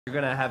You're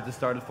gonna have to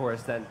start it for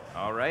us then.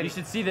 All right. You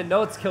should see the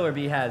notes Killer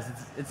B has.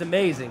 It's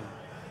amazing.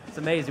 It's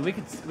amazing. We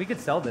could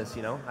sell this,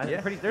 you know.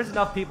 Yeah. There's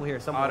enough people here.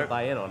 Someone will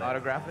buy in on it.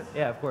 Autograph it.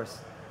 Yeah, of course.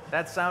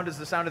 That sound is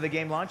the sound of the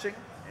game launching.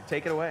 And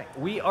take it away.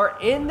 We are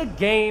in the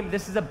game.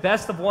 This is a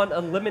best of one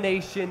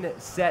elimination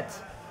set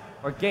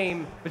or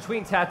game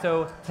between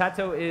TaToH.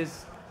 TaToH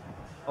is.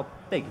 Oh,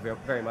 thank you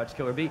very much,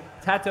 Killer B.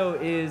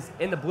 TaToH is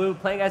in the blue,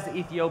 playing as the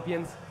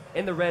Ethiopians.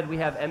 In the red, we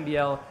have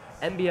MbL.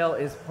 MbL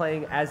is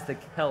playing as the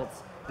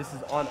Celts. This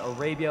is on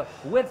Arabia.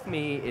 With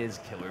me is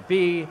Killer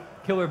B.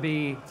 Killer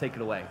B, take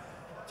it away.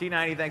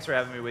 T90, thanks for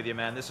having me with you,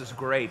 man. This is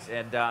great.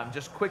 And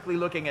just quickly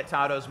looking at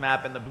TaToH's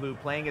map in the blue,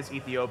 playing as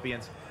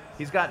Ethiopians.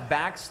 He's got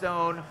back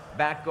stone,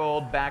 back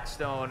gold, back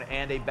stone,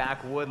 and a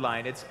back wood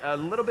line. It's a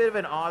little bit of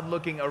an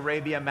odd-looking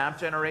Arabia map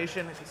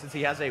generation, since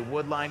he has a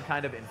wood line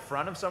kind of in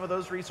front of some of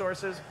those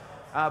resources.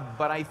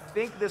 But I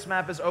think this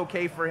map is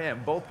okay for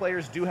him. Both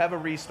players do have a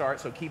restart,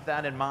 so keep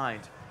that in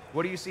mind.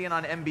 What are you seeing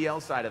on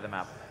MbL's side of the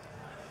map?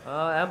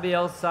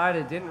 MbL's side,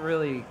 I didn't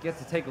really get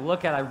to take a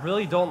look at. I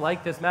really don't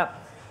like this map.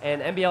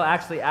 And MbL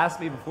actually asked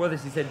me before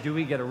this, he said, do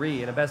we get a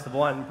re in a best of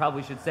one? You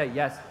probably should say,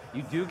 yes,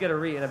 you do get a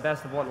re in a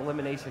best of one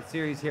elimination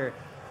series here.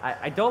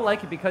 I don't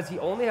like it because he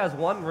only has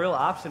one real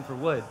option for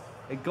wood.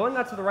 Going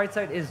out to the right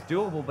side is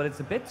doable, but it's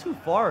a bit too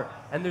far.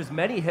 And there's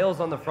many hills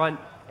on the front,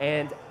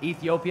 and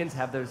Ethiopians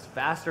have those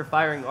faster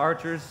firing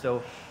archers,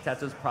 so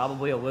TaToH's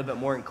probably a little bit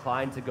more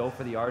inclined to go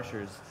for the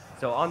archers.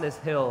 So on this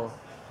hill,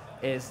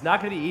 it's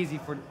not going to be easy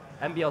for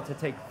MbL to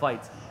take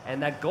fights.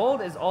 And that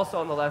gold is also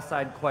on the left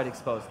side quite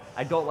exposed.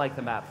 I don't like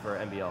the map for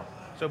MbL.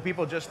 So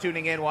people just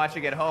tuning in,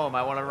 watching at home,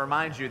 I want to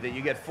remind you that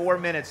you get 4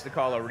 minutes to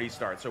call a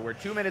restart. So we're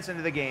 2 minutes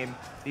into the game.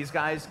 These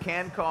guys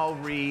can call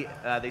re.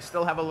 They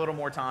still have a little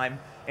more time.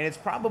 And it's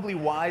probably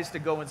wise to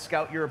go and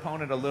scout your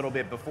opponent a little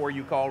bit before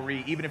you call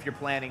re, even if you're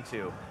planning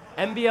to.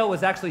 MbL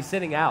was actually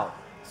sitting out.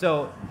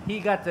 So he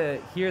got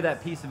to hear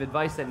that piece of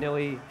advice that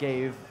Nilly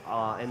gave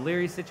in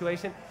Leary's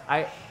situation.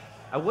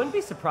 I wouldn't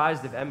be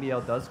surprised if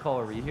MbL does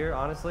call a re here,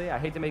 honestly. I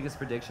hate to make this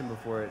prediction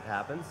before it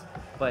happens,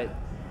 but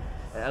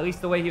at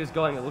least the way he was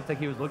going, it looked like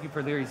he was looking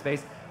for Leary's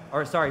base,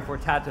 or sorry, for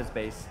TaToH's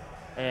base.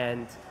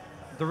 And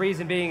the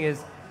reason being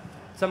is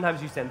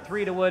sometimes you send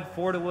 3 to wood,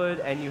 4 to wood,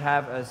 and you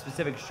have a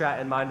specific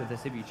strat in mind with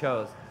this if you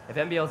chose. If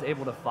MbL is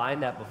able to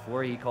find that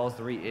before he calls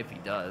the re, if he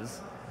does,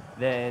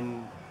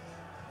 then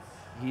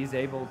he's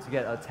able to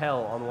get a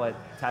tell on what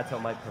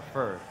TaToH might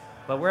prefer.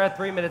 But we're at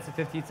 3 minutes and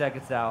 15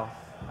 seconds now.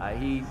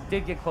 He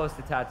did get close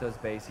to TaToH's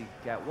base. He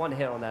got 1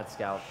 hit on that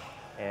scout,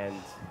 and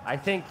I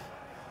think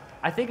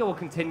it will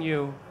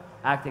continue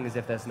acting as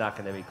if that's not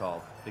going to be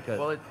called, because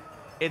well,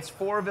 it's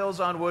 4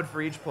 vills on wood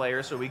for each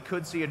player, so we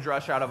could see a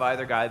drush out of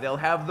either guy. They'll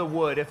have the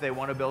wood if they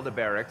want to build a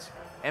barracks.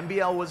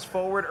 MbL was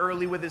forward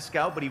early with his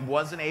scout, but he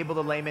wasn't able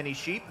to lay many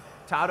sheep.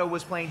 TaToH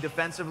was playing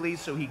defensively,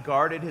 so he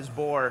guarded his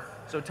boar.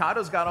 So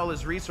TaToH's got all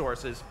his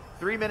resources.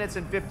 3 minutes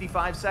and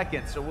 55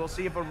 seconds, so we'll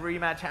see if a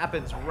rematch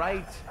happens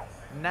right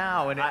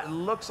now. And it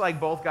looks like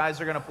both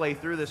guys are going to play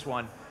through this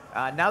one.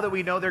 Now that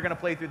we know they're going to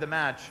play through the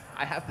match,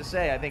 I have to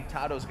say, I think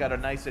TaToH's got a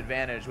nice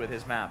advantage with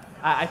his map.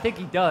 I think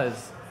he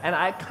does. And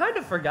I kind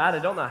of forgot, I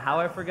don't know how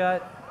I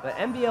forgot, but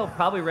MbL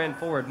probably ran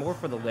forward more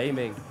for the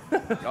laming.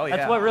 Oh, yeah.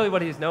 That's really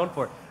what he's known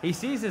for. He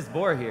sees his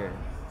boar here.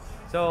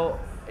 So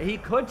he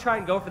could try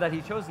and go for that.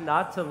 He chose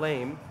not to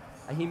lame.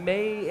 He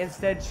may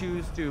instead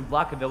choose to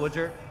block a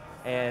villager,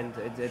 and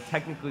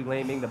technically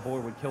laming the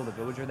boar would kill the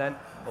villager then.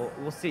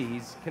 We'll see.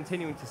 He's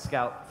continuing to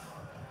scout.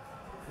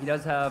 He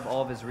does have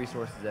all of his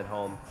resources at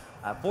home.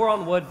 4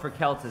 on wood for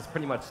Celts is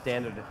pretty much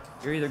standard.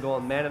 You're either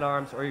going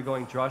man-at-arms or you're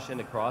going drush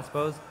into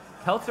crossbows.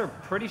 Celts are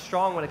pretty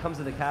strong when it comes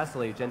to the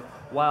castle age, and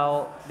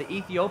while the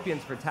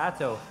Ethiopians for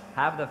TaToH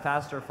have the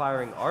faster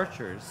firing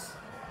archers,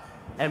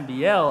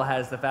 MbL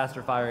has the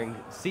faster firing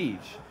siege.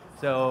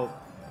 So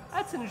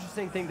that's an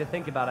interesting thing to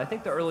think about. I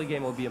think the early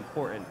game will be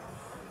important.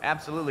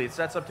 Absolutely. It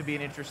sets up to be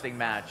an interesting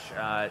match.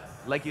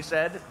 Like you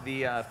said,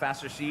 the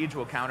faster siege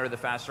will counter the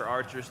faster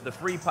archers. The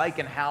free pike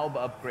and halb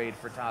upgrade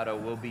for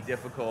TaToH will be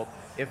difficult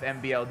if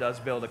MbL does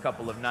build a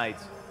couple of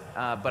knights.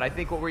 But I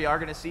think what we are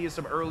going to see is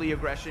some early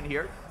aggression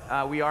here.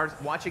 We are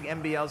watching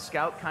MbL's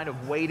scout kind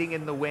of waiting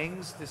in the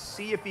wings to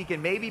see if he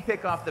can maybe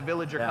pick off the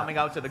villager coming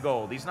out to the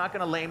gold. He's not going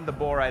to lame the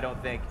boar, I don't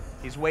think.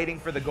 He's waiting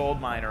for the gold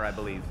miner, I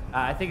believe.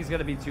 I think he's going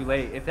to be too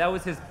late. If that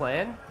was his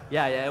plan,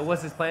 yeah, it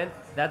was his plan.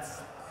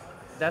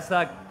 That's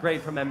not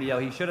great from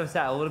MbL. He should have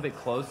sat a little bit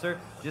closer,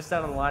 just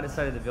sat on the line of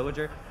sight of the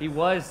villager. He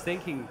was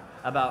thinking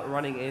about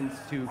running in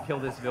to kill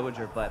this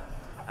villager, but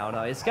I don't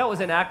know. His scout was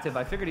inactive.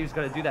 I figured he was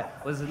going to do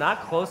that. Was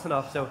not close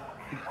enough, so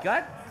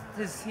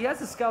he has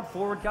the scout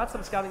forward, got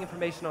some scouting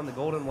information on the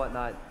gold and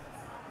whatnot,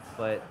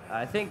 but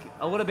I think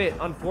a little bit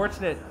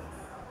unfortunate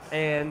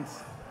and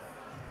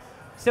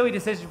silly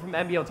decision from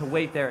MbL to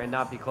wait there and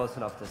not be close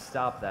enough to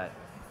stop that.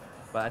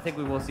 But I think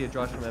we will see a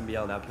drush from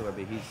MbL now, Killer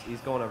B.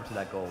 He's going over to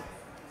that gold.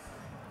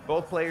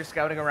 Both players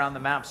scouting around the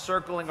map,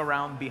 circling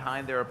around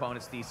behind their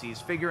opponent's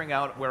DCs, figuring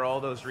out where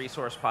all those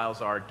resource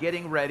piles are,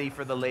 getting ready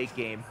for the late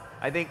game.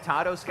 I think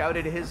TaToH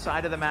scouted his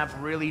side of the map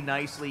really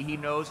nicely. He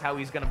knows how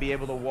he's going to be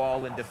able to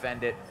wall and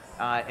defend it.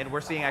 And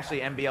we're seeing actually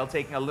MbL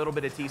taking a little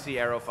bit of TC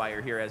arrow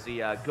fire here as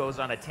he goes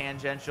on a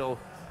tangential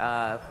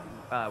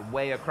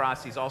way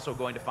across. He's also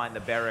going to find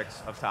the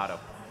barracks of TaToH.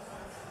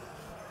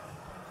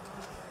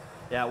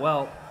 Yeah,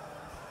 well,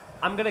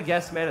 I'm going to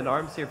guess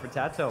man-at-arms here for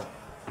TaToH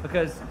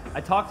because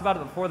I talked about it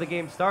before the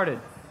game started.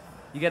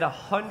 You get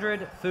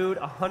 100 food,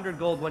 100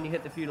 gold when you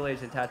hit the feudal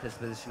age in TaToH's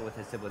position with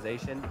his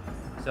civilization.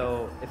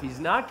 So if he's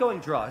not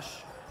going Drush,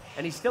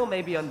 and he still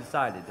may be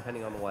undecided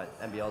depending on what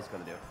MbL is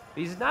going to do.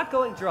 But he's not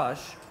going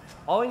Drush.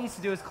 All he needs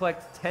to do is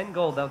collect 10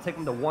 gold. That'll take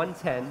him to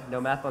 110. No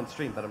math on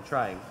stream, but I'm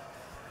trying.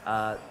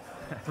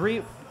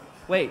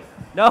 Wait,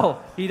 no,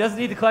 he doesn't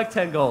need to collect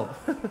 10 gold.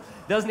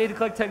 Doesn't need to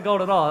collect 10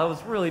 gold at all. That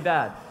was really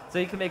bad. So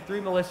he can make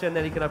 3 militia, and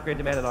then he can upgrade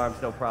to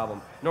man-at-arms, no problem.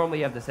 Normally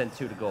you have to send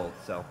 2 to gold,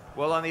 so.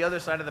 Well, on the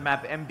other side of the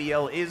map,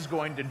 MbL is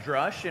going to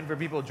Drush, and for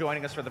people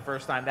joining us for the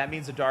first time, that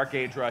means a Dark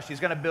Age Rush. He's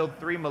going to build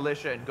 3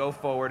 militia and go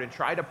forward and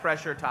try to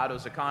pressure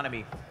TaToH's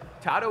economy.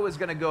 TaToH is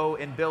going to go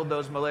and build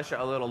those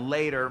militia a little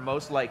later,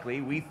 most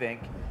likely, we think,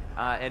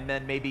 and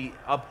then maybe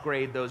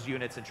upgrade those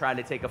units and try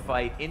to take a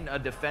fight in a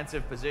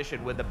defensive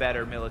position with a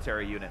better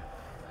military unit.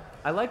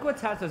 I like what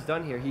TaToH's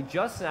done here. He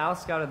just now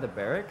scouted the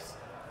barracks,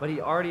 but he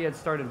already had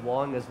started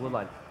walling his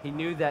woodline. He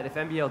knew that if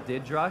MbL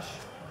did Drush,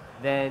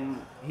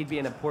 then he'd be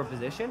in a poor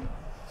position.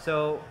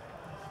 So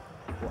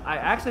I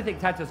actually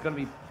think TaToH's going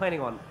to be planning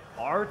on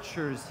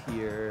archers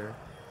here.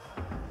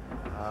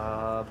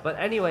 But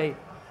anyway,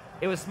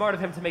 it was smart of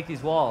him to make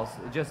these walls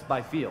just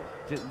by feel,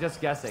 just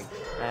guessing.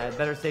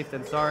 Better safe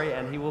than sorry,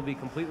 and he will be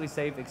completely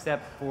safe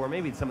except for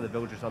maybe some of the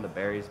villagers on the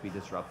berries be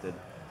disrupted.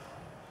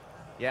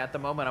 Yeah, at the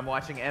moment I'm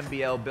watching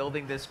MbL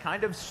building this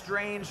kind of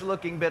strange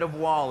looking bit of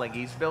walling.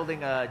 He's building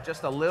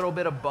just a little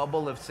bit of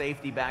bubble of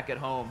safety back at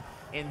home.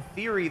 In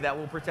theory, that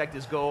will protect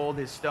his gold,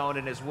 his stone,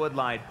 and his wood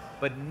line,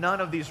 but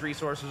none of these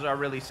resources are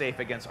really safe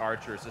against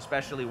archers,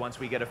 especially once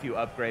we get a few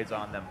upgrades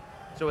on them.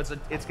 So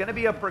it's going to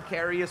be a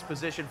precarious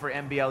position for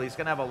MbL. He's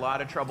going to have a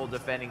lot of trouble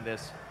defending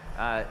this.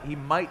 He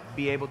might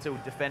be able to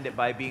defend it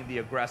by being the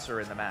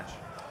aggressor in the match.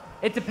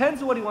 It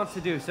depends on what he wants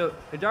to do. So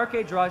the Dark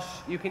Age Rush,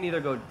 you can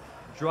either go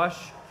Drush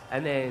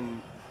and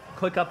then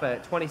click up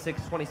at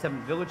 26,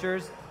 27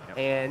 villagers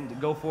and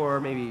go for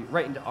maybe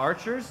right into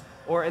archers.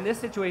 Or in this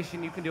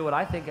situation, you can do what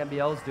I think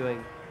MbL is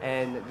doing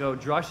and go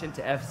Drush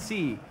into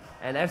FC.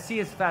 And FC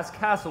is fast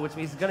castle, which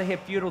means he's going to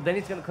hit feudal, then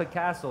he's going to click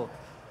castle.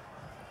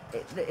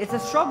 It's a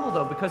struggle,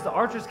 though, because the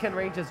archers can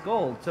range his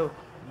gold. So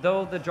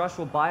though the Drush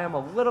will buy him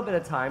a little bit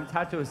of time,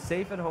 TaToH is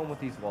safe at home with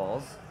these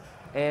walls.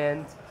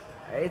 And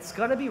it's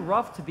going to be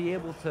rough to be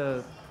able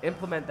to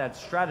implement that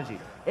strategy.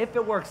 If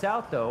it works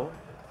out, though,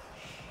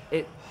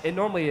 it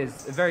normally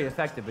is very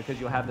effective because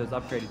you'll have those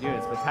upgraded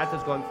units. But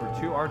TaToH's going for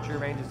 2 archer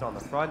ranges on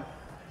the front,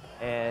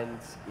 and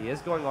he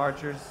is going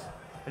archers.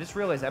 I just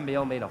realized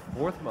MbL made a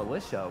 4th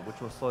militia, which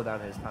will slow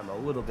down his time a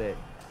little bit.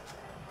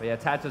 But yeah,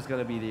 TaToH's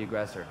going to be the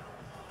aggressor.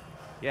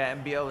 Yeah,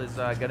 MbL is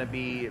going to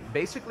be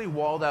basically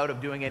walled out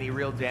of doing any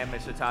real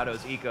damage to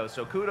TaToH's eco.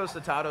 So kudos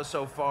to TaToH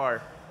so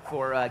far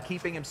for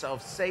keeping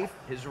himself safe.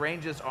 His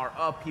ranges are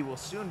up. He will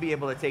soon be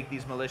able to take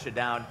these militia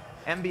down.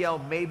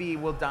 MbL maybe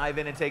will dive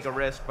in and take a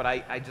risk, but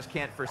I just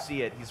can't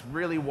foresee it. He's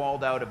really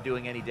walled out of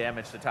doing any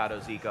damage to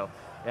TaToH's eco.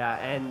 Yeah,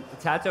 and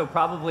TaToH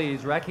probably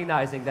is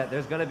recognizing that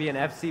there's going to be an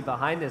FC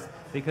behind this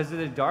because of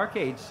the Dark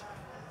Age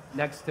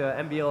next to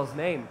MbL's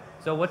name.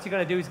 So what's he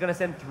going to do? He's going to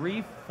send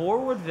 3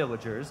 forward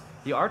villagers.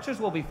 The archers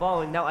will be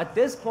following. Now, at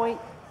this point,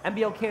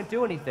 MbL can't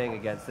do anything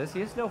against this.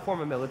 He has no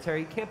form of military.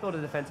 He can't build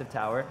a defensive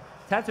tower.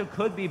 TaToH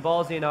could be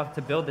ballsy enough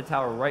to build the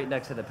tower right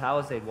next to the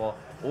palisade wall,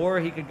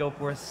 or he could go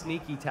for a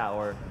sneaky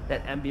tower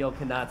that MbL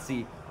cannot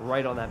see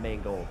right on that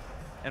main gold.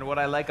 And what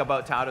I like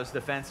about TaToH's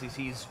defense is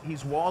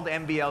he's walled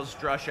MbL's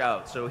Drush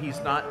out, so he's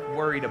not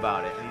worried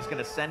about it. And he's going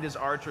to send his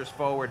archers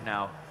forward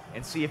now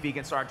and see if he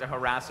can start to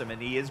harass him.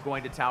 And he is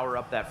going to tower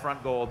up that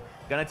front gold.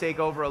 Going to take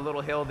over a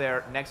little hill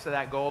there next to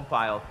that gold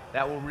pile.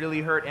 That will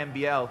really hurt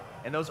MbL.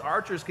 And those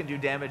archers can do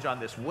damage on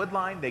this wood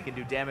line. They can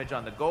do damage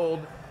on the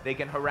gold. They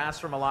can harass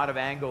from a lot of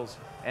angles.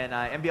 And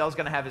MbL is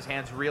going to have his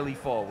hands really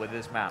full with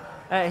this map.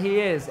 He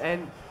is.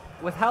 And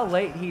with how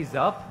late he's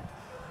up,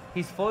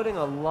 he's floating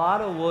a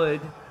lot of wood.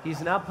 He's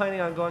not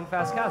planning on going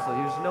fast castle.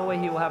 There's no way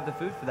he will have the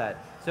food for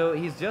that. So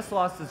he's just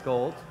lost his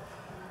gold.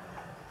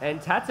 And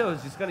TaToH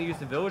is just going to use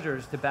the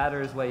villagers to batter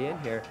his way in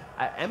here.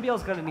 MbL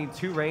is going to need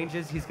 2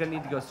 ranges. He's going to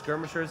need to go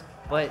skirmishers.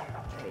 But,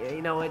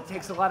 you know, it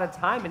takes a lot of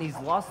time, and he's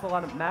lost a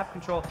lot of map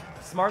control.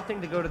 Smart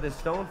thing to go to the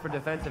stone for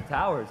defensive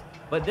towers.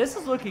 But this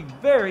is looking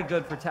very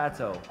good for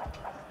TaToH.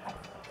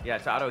 Yeah,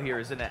 TaToH here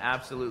is in an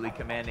absolutely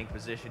commanding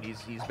position.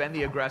 He's been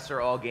the aggressor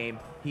all game.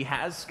 He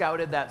has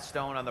scouted that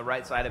stone on the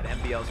right side of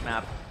MbL's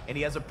map, and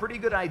he has a pretty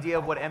good idea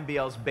of what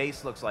MbL's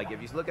base looks like. If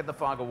you look at the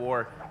Fog of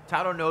War,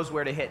 TaToH knows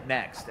where to hit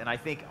next, and I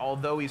think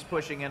although he's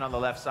pushing in on the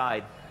left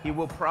side, he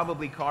will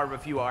probably carve a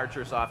few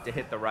archers off to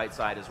hit the right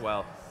side as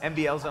well.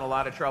 MbL's in a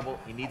lot of trouble.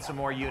 He needs some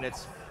more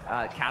units.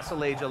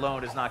 Castle Age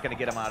alone is not going to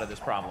get him out of this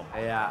problem.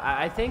 Yeah,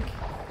 I think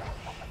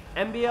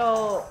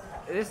MbL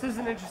this is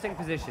an interesting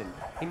position.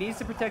 He needs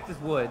to protect his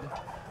wood.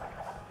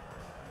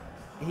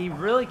 He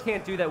really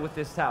can't do that with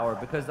this tower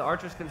because the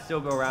archers can still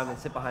go around and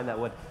sit behind that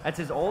wood. That's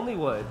his only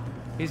wood.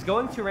 He's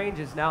going to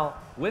ranges now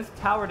with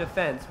tower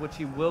defense, which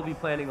he will be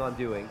planning on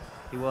doing.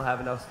 He will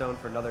have enough stone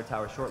for another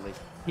tower shortly.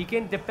 He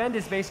can defend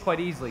his base quite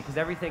easily because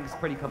everything's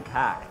pretty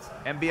compact.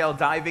 MbL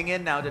diving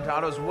in now to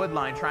TaToH's wood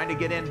line, trying to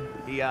get in.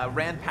 He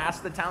ran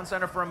past the town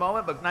center for a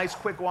moment, but nice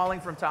quick walling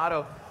from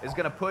TaToH is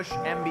going to push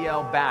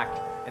MbL back.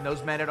 And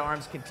those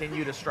men-at-arms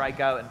continue to strike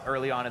out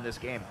early on in this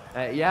game.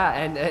 Yeah,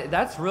 and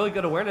that's really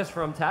good awareness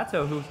from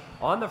TaToH, who's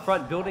on the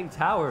front building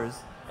towers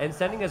and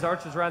sending his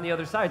archers around the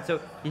other side. So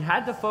he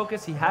had to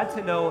focus. He had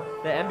to know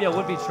that MbL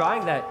would be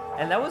trying that.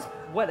 And that was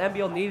what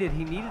MbL needed.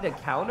 He needed a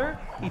counter.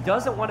 He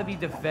doesn't want to be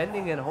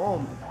defending at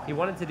home. He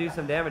wanted to do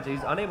some damage.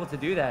 He's unable to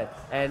do that.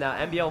 And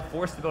MbL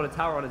forced to build a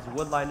tower on his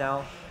wood line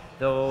now,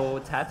 though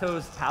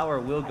TaToH's tower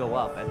will go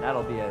up, and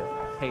that'll be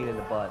a pain in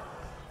the butt.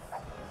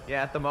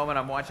 Yeah, at the moment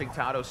I'm watching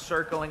TaToH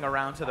circling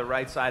around to the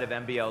right side of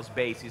MbL's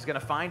base. He's going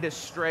to find a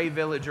stray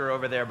villager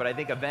over there, but I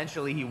think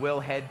eventually he will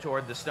head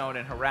toward the stone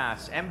and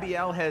harass.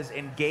 MbL has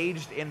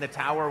engaged in the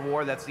tower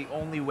war. That's the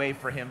only way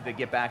for him to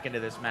get back into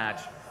this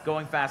match.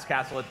 Going fast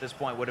castle at this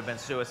point would have been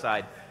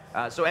suicide.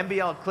 So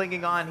MbL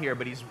clinging on here,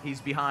 but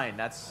he's behind.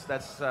 That's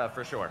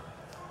for sure.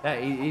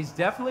 Yeah, he's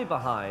definitely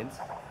behind.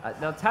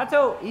 Now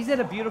TaToH, he's in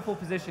a beautiful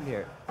position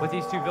here with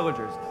these two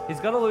villagers.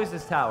 He's going to lose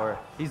this tower.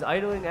 He's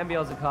idling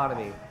MbL's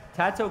economy.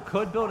 TaToH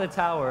could build a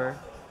tower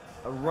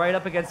right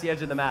up against the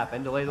edge of the map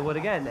and delay the wood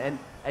again.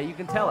 And you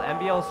can tell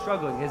MbL is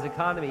struggling. His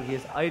economy, he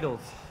has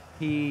idles.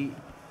 He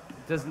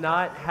does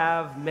not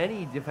have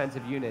many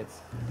defensive units.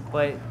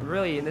 But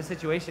really, in this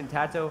situation,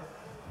 TaToH,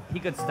 he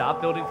could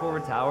stop building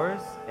forward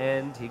towers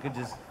and he could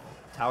just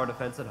tower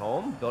defense at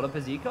home, build up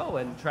his eco,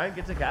 and try and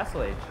get to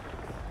Castle Age.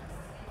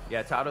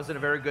 Yeah, TaToH's in a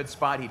very good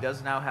spot. He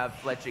does now have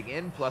fletching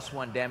in.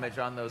 +1 damage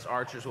on those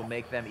archers will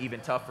make them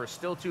even tougher.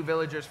 Still 2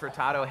 villagers for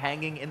TaToH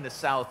hanging in the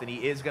south, and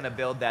he is going to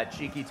build that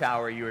cheeky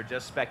tower you were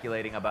just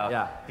speculating about.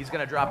 Yeah. He's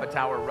going to drop a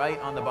tower right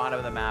on the bottom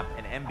of the map,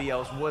 and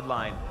MbL's wood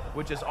line,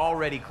 which is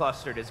already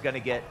clustered, is going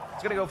to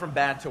go from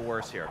bad to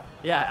worse here.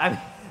 Yeah,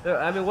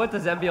 I mean, what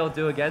does MbL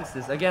do against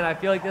this? Again, I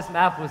feel like this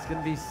map was going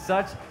to be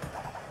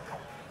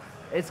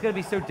it's going to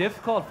be so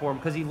difficult for him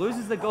because he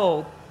loses the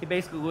gold, he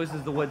basically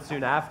loses the wood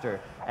soon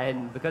after.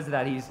 And because of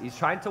that, he's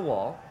trying to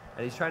wall,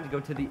 and he's trying to go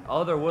to the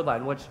other wood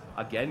line, which,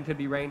 again, could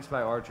be ranged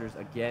by archers,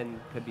 again,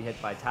 could be hit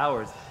by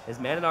towers. His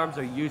man-at-arms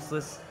are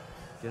useless,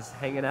 just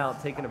hanging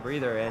out, taking a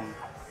breather, and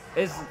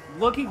is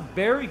looking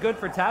very good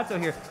for TaToH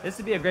here. This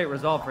would be a great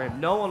result for him.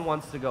 No one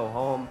wants to go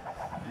home.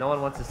 No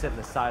one wants to sit in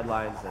the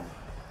sidelines.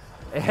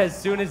 And as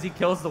soon as he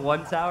kills the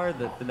one tower,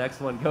 the next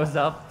one goes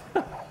up.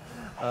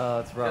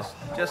 It's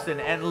rough. Just an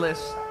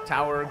endless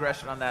tower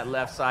aggression on that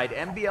left side.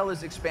 MbL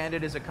has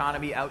expanded his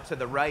economy out to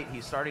the right.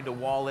 He's starting to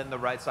wall in the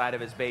right side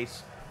of his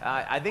base.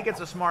 I think it's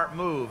a smart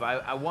move.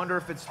 I wonder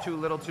if it's too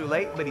little too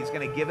late, but he's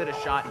going to give it a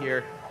shot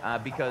here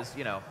because,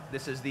 you know,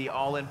 this is the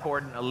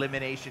all-important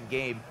elimination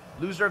game.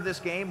 Loser of this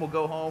game will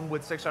go home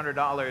with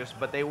 $600,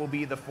 but they will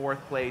be the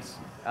 4th place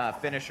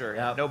finisher.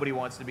 Yep. Nobody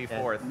wants to be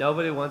 4th.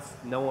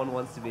 No one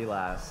wants to be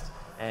last.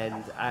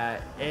 And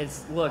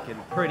it's looking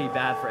pretty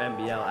bad for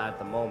MbL at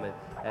the moment.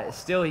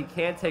 Still, he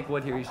can't take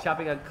wood here. He's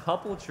chopping a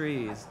couple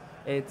trees.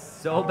 It's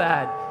so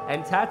bad.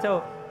 And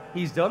TaToH,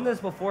 he's done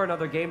this before in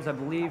other games. I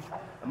believe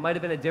it might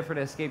have been a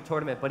different escape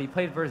tournament, but he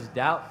played versus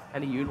Doubt,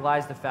 and he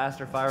utilized the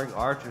faster firing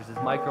archers. His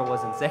micro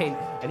was insane,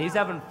 and he's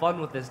having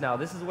fun with this now.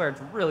 This is where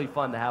it's really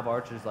fun to have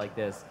archers like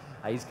this.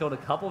 He's killed a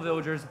couple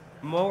villagers.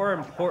 More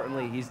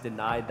importantly, he's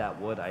denied that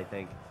wood, I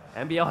think.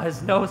 MbL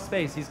has no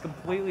space. He's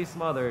completely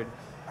smothered.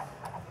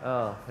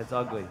 Oh, it's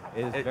ugly.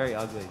 It's very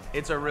ugly.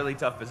 It's a really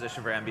tough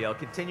position for MbL.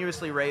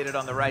 Continuously raided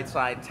on the right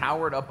side,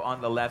 towered up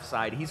on the left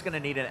side. He's going to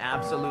need an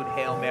absolute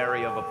Hail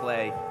Mary of a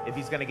play if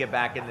he's going to get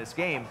back in this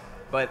game.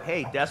 But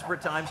hey, desperate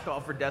times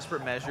call for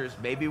desperate measures.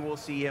 Maybe we'll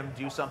see him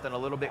do something a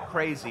little bit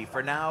crazy.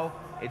 For now,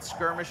 it's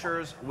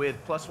skirmishers with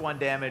 +1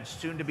 damage,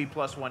 soon to be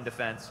 +1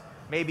 defense.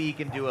 Maybe he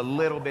can do a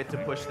little bit to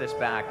push this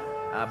back,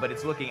 but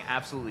it's looking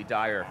absolutely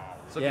dire.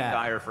 It's looking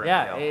dire for MbL.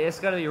 Yeah, it's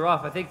going to be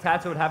rough. I think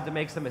TaToH would have to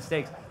make some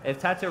mistakes.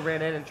 If TaToH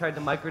ran in and tried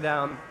to micro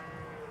down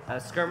a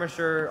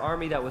skirmisher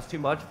army that was too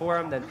much for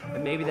him, then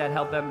maybe that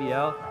helped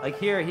MbL. Like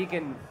here, he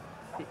can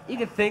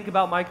think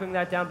about microing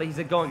that down, but he's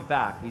going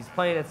back. He's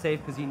playing it safe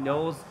because he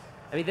knows.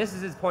 I mean, this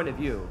is his point of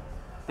view.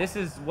 This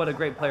is what a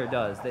great player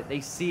does. That they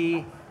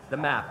see the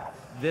map.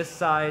 This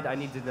side, I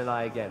need to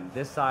deny again.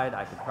 This side,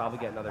 I could probably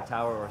get another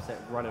tower or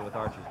run in with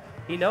archers.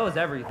 He knows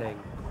everything.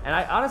 And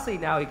honestly,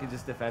 now he could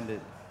just defend it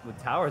with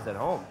towers at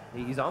home.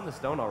 He's on the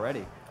stone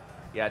already.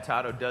 Yeah,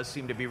 TaToH does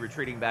seem to be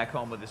retreating back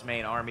home with his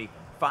main army.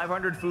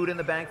 500 food in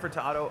the bank for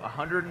TaToH,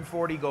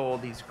 140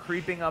 gold. He's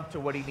creeping up to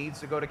what he needs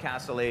to go to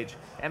Castle Age.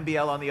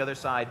 MbL on the other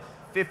side,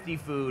 50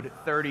 food,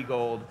 30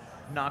 gold.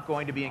 Not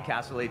going to be in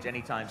Castle Age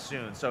anytime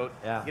soon. So,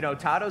 you know,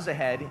 TaToH's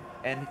ahead,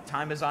 and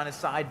time is on his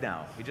side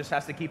now. He just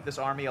has to keep this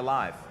army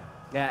alive.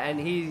 Yeah,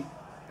 and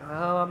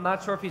I'm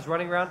not sure if he's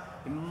running around.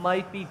 He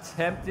might be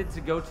tempted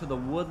to go to the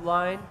wood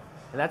line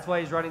and that's why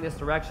he's running this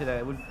direction, and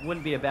it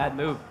wouldn't be a bad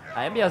move.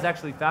 MbL's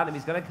actually found him.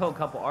 He's going to kill a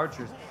couple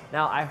archers.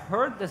 Now, I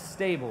heard the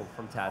stable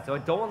from TaToH. I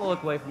don't want to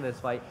look away from this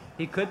fight.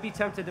 He could be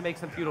tempted to make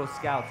some feudal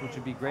scouts, which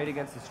would be great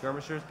against the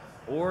skirmishers,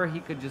 or he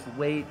could just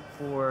wait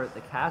for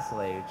the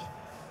castle age.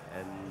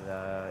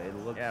 And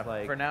it looks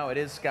like... for now, it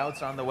is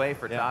scouts on the way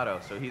for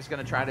TaToH, so he's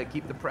going to try to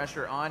keep the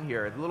pressure on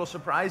here. A little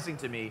surprising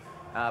to me,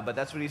 but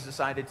that's what he's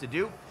decided to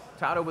do.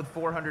 TaToH with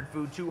 400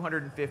 food,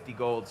 250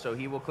 gold, so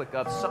he will click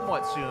up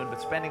somewhat soon,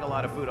 but spending a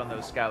lot of food on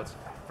those scouts.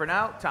 For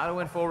now,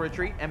 TaToH in full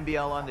retreat,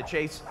 MbL on the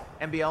chase.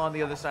 MbL on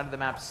the other side of the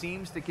map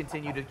seems to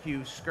continue to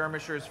queue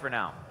skirmishers for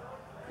now.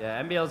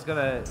 Yeah, MbL's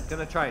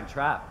gonna try and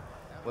trap,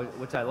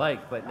 which I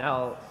like, but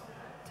now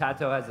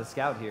TaToH has a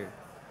scout here.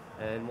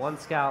 And one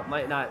scout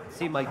might not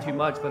seem like too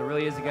much, but it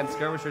really is against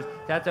skirmishers.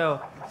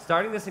 TaToH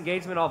starting this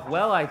engagement off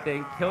well, I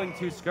think, killing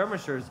 2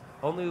 skirmishers,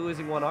 only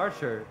losing 1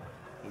 archer.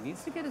 He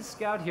needs to get his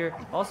scout here.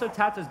 Also,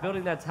 TaToH's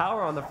building that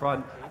tower on the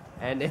front,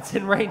 and it's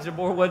in range of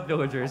more wood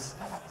villagers.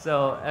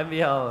 So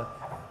MbL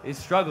is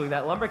struggling.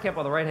 That lumber camp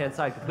on the right-hand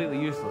side, completely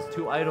useless.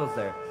 2 idols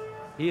there.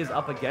 He is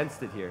up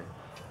against it here.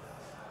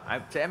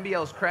 To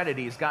MbL's credit,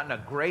 he's gotten a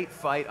great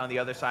fight on the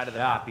other side of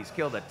the map. He's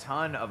killed a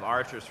ton of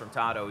archers from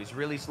TaToH. He's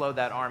really slowed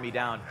that army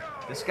down.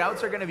 The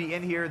scouts are going to be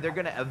in here. They're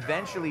going to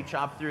eventually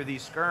chop through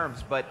these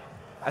skirms, but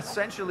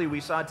essentially we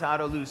saw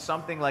TaToH lose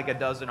something like a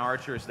dozen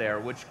archers there,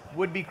 which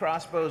would be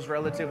crossbows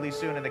relatively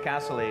soon in the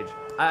castle age.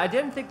 I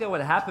didn't think that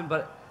would happen,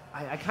 but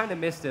I kind of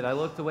missed it. I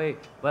looked away,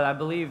 but I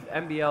believe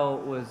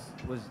MbL was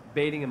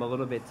baiting him a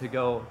little bit to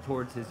go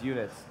towards his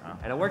units,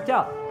 and it worked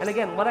out. And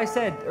again, what I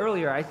said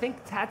earlier, I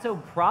think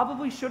TaToH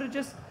probably should have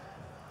just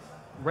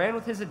ran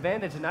with his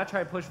advantage and not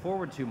try to push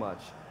forward too much.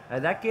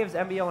 And that gives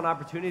MbL an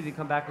opportunity to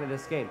come back into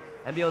this game.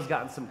 MbL's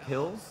gotten some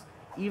kills.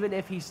 Even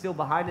if he's still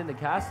behind in the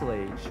castle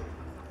age,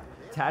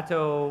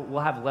 TaToH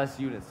will have less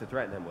units to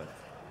threaten him with.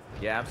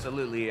 Yeah,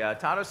 absolutely.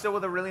 TaToH still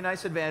with a really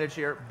nice advantage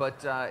here,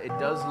 but it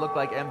does look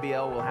like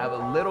MbL will have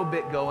a little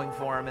bit going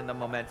for him in the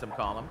momentum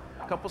column.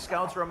 A couple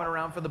scouts roaming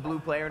around for the blue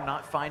player,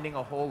 not finding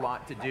a whole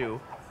lot to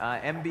do.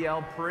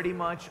 MbL pretty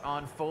much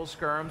on full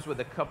skirms with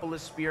a couple of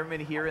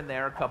spearmen here and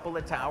there, a couple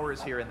of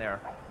towers here and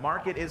there.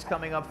 Market is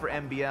coming up for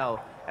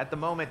MbL. At the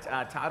moment,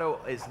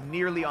 TaToH is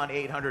nearly on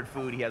 800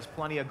 food. He has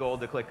plenty of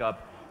gold to click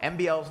up.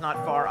 MbL's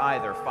not far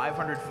either.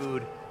 500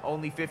 food,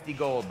 only 50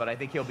 gold, but I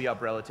think he'll be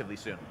up relatively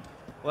soon.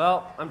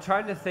 Well, I'm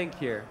trying to think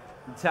here.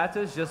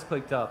 TaToH's just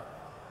clicked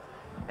up.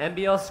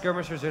 MbL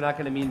skirmishers are not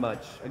going to mean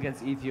much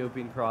against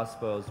Ethiopian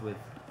crossbows with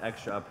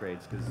extra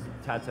upgrades because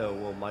TaToH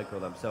will micro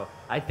them. So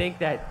I think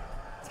that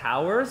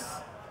towers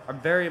are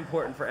very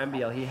important for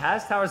MbL. He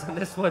has towers on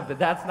this wood, but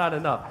that's not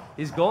enough.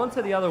 He's going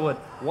to the other wood.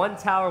 1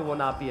 tower will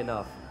not be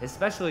enough,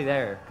 especially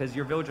there because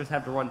your villagers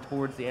have to run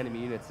towards the enemy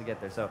units to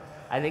get there. So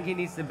I think he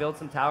needs to build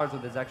some towers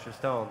with his extra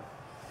stone.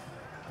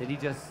 Did he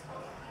just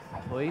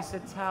place a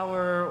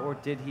tower or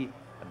did he...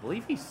 I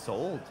believe he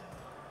sold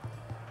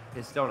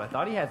his stone. I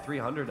thought he had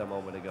 300 a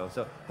moment ago.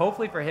 So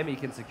hopefully for him he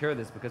can secure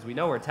this because we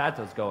know where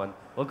TaToH's going.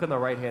 Look on the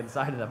right-hand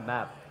side of the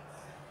map.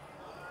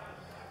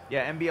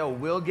 Yeah, MbL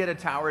will get a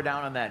tower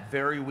down on that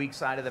very weak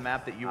side of the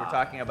map that you were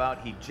talking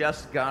about. He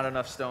just got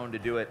enough stone to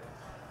do it.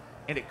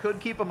 And it could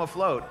keep him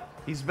afloat.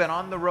 He's been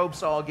on the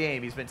ropes all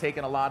game. He's been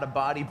taking a lot of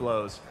body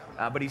blows.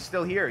 But he's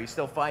still here. He's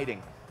still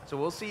fighting. So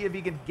we'll see if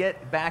he can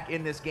get back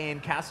in this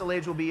game. Castle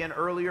Age will be in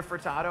earlier for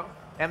TaToH.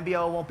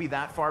 MbL won't be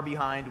that far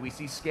behind. We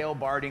see scale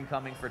barding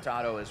coming for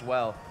TaToH as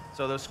well.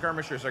 So those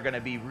skirmishers are going to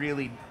be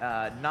really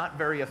not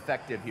very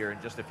effective here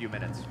in just a few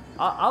minutes.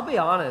 I'll be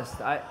honest.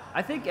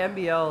 I think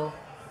MbL,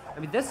 I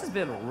mean, this has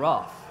been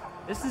rough.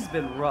 This has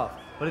been rough.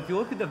 But if you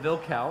look at the Vil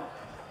count,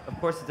 of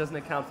course it doesn't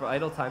account for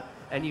idle time,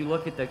 and you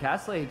look at the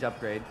Castle Age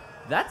upgrade,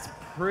 that's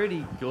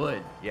pretty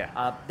good.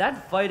 Yeah.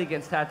 That fight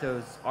against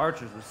TaToH's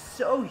archers was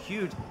so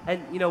huge.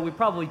 And, you know, we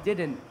probably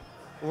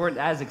weren't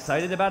as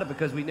excited about it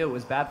because we knew it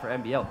was bad for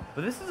MbL.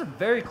 But this is a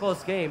very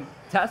close game.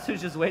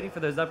 TaToH's just waiting for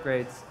those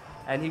upgrades.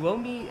 And he will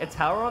meet a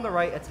tower on the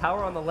right, a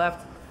tower on the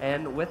left,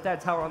 and with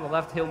that tower on the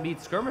left, he'll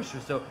meet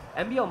skirmishers. So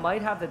MbL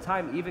might have the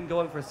time even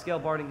going for scale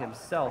barding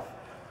himself.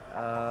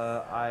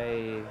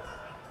 Yeah,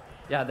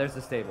 there's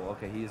the stable.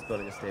 Okay, he is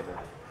building a stable.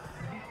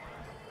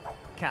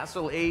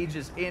 Castle Age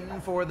is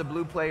in for the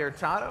blue player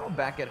TaToH.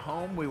 Back at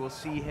home, we will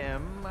see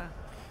him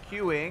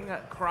queuing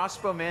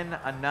crossbowmen,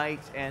 a knight,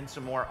 and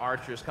some more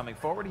archers coming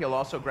forward. He'll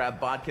also grab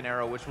Bodkin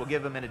Arrow, which will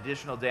give him an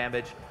additional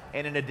damage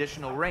and an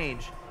additional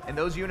range. And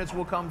those units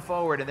will come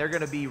forward, and they're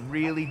going to be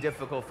really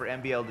difficult for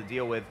MbL to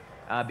deal with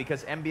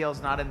because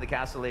MbL's not in the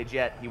Castle Age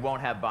yet. He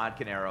won't have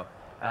Bodkin Arrow.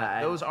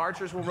 Those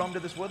archers will roam to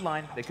this wood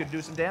line. They could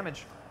do some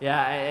damage.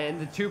 Yeah, and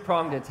the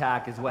two-pronged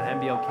attack is what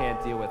MbL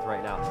can't deal with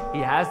right now. He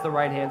has the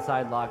right-hand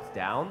side locked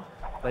down,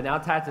 but now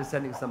TaToH's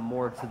sending some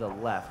more to the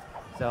left.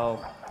 So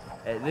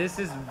this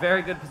is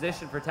very good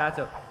position for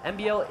TaToH.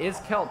 MbL is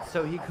Celt,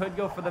 so he could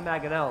go for the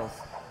Mangonels.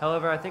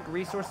 However, I think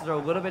resources are a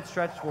little bit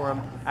stretched for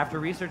him after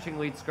researching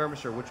lead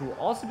skirmisher, which will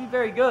also be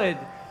very good,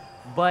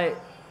 but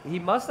he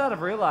must not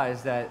have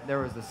realized that there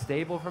was a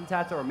stable from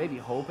TaToH, or maybe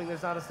hoping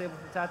there's not a stable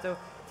from TaToH.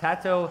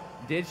 TaToH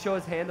did show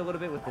his hand a little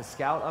bit with the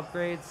scout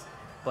upgrades,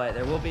 but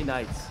there will be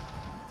knights.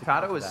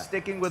 TaToH is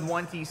sticking with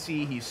 1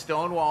 TC. He's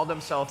stonewalled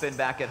himself in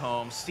back at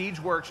home. Siege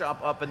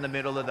Workshop up in the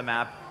middle of the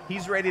map.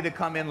 He's ready to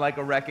come in like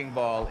a wrecking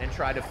ball and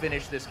try to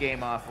finish this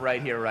game off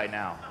right here, right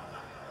now.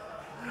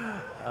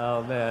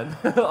 Oh man,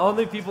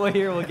 only people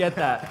here will get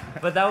that.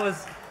 But that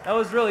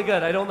was really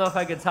good. I don't know if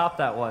I could top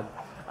that one.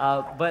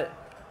 But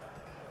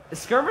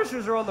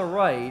skirmishers are on the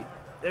right.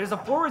 There's a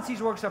forward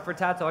Siege Workshop for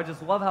TaToH. I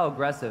just love how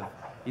aggressive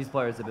these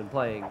players have been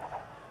playing.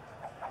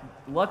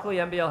 Luckily,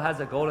 MbL has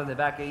a gold in the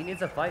back. He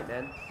needs a fight,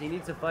 man. He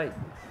needs a fight.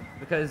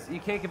 Because you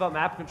can't give up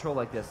map control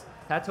like this.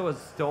 TaToH is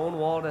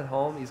stonewalled at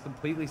home. He's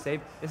completely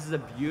safe. This is a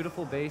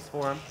beautiful base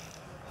for him.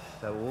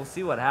 So we'll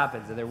see what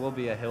happens, and there will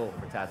be a hill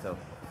for TaToH.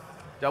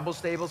 Double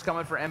stables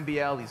coming for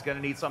MbL. He's going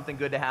to need something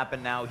good to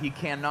happen now. He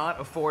cannot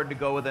afford to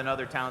go with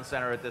another town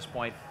center at this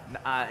point.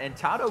 And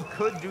TaToH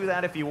could do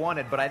that if he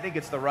wanted, but I think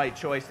it's the right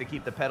choice to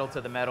keep the pedal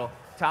to the metal.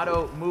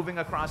 TaToH moving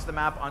across the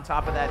map on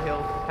top of that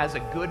hill, has a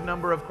good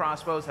number of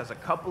crossbows, has a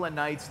couple of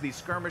knights. These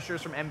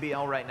skirmishers from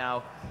MbL right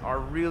now are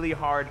really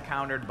hard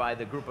countered by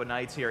the group of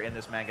knights here in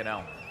this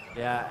mangonel.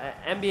 Yeah,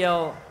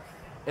 MbL,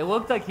 it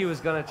looked like he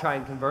was going to try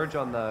and converge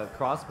on the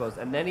crossbows,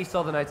 and then he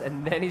saw the knights,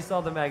 and then he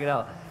saw the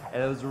mangonel.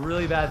 And it was a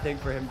really bad thing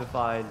for him to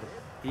find.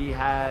 He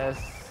has,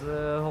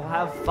 he'll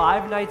have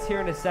 5 knights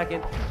here in a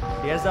second.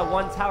 He has that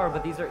 1 tower,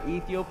 but these are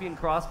Ethiopian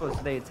crossbows,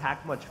 so they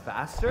attack much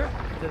faster,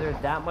 so they're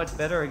that much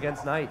better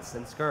against knights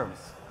and skirms.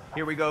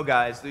 Here we go,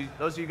 guys.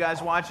 Those of you guys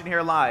watching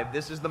here live,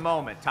 this is the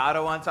moment.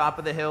 TaToH on top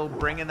of the hill,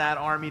 bringing that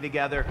army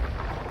together,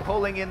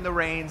 pulling in the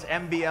reins.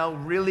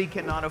 MbL really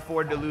cannot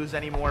afford to lose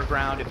any more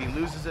ground. If he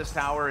loses this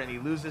tower and he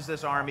loses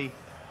this army,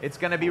 it's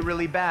going to be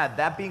really bad.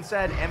 That being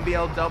said,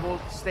 MbL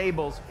double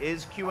stables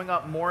is queuing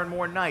up more and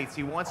more knights.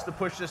 He wants to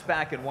push this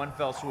back in one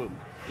fell swoop.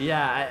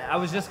 Yeah, I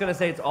was just going to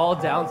say it's all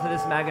down to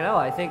this mangonel.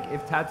 I think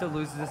if TaToH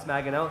loses this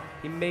mangonel,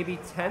 he may be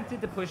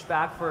tempted to push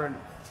back for an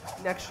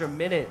extra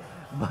minute,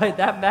 but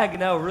that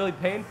mangonel really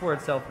paying for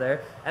itself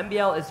there.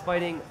 MbL is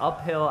fighting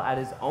uphill at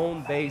his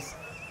own base,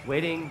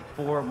 waiting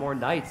for more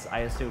knights, I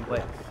assume.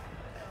 But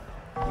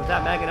with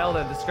that mangonel,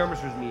 the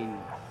skirmishers mean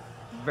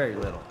very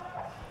little.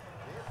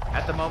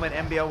 At the moment,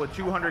 MbL with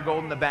 200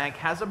 gold in the bank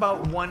has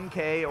about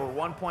 1K or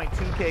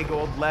 1.2K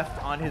gold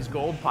left on his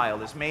gold pile.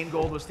 His main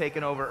gold was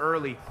taken over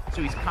early,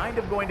 so he's kind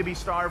of going to be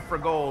starved for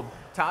gold.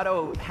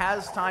 TaToH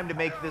has time to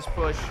make this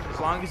push. As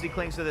long as he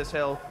clings to this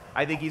hill,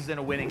 I think he's in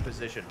a winning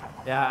position.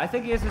 Yeah, I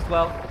think he is as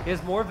well. He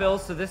has more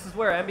vills, so this is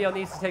where MbL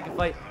needs to take a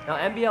fight. Now,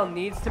 MbL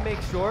needs to make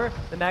sure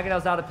the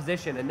mangonel's out of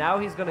position, and now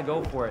he's going to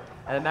go for it.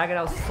 And the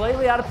mangonel's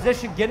slightly out of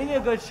position, getting a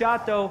good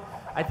shot, though.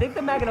 I think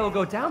the mangonel will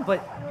go down,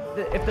 but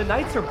if the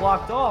knights are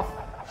blocked off,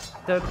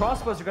 the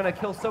crossbows are going to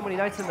kill so many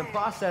knights in the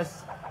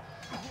process.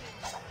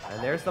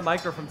 And there's the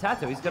micro from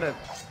TaToH. He's going to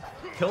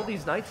kill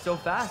these knights so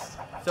fast.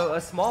 So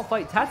a small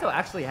fight. TaToH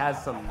actually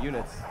has some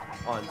units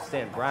on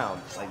stand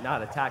ground, like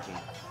not attacking.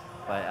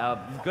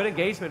 But good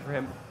engagement for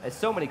him. There's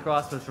so many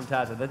crossbows from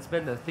TaToH. That's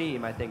been the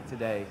theme, I think,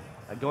 today,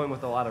 going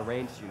with a lot of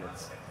ranged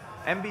units.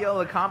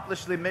 MbL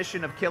accomplished the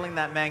mission of killing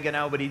that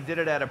mangonel, but he did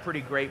it at a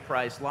pretty great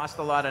price. Lost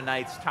a lot of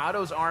knights.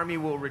 TaToH's army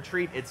will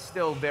retreat. It's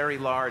still very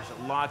large.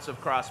 Lots of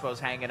crossbows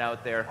hanging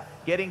out there.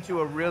 Getting to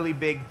a really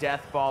big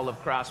death ball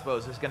of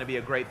crossbows is going to be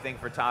a great thing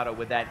for TaToH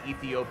with that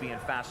Ethiopian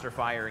faster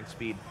firing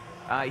speed.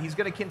 He's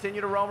going to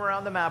continue to roam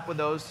around the map with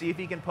those, see if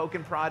he can poke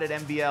and prod at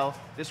MbL.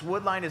 This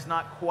wood line is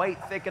not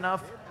quite thick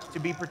enough to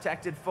be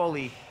protected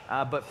fully,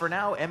 but for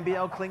now,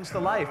 MbL clings to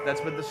life. That's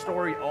been the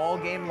story all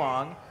game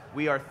long.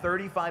 We are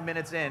 35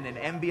 minutes in,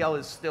 and MbL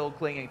is still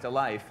clinging to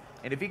life.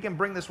 And if he can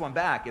bring this one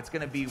back, it's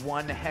going to be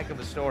one heck of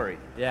a story.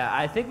 Yeah,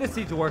 I think the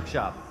Siege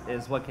Workshop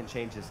is what can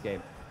change this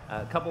game.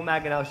 A couple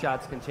mangonel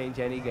shots can change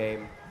any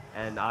game,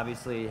 and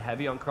obviously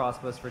heavy on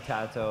crossbows for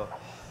TaToH.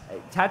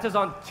 TaToH's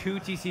on 2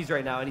 TCs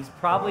right now, and he's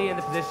probably in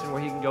the position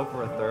where he can go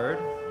for a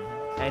 3rd.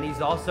 And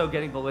he's also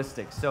getting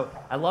ballistics. So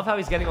I love how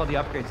he's getting all the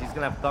upgrades. He's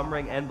going to have thumb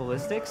ring and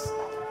ballistics.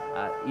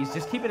 He's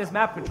just keeping his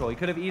map control. He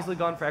could have easily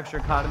gone for extra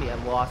economy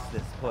and lost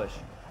this push.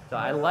 So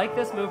I like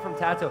this move from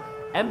TaToH.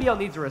 MbL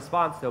needs a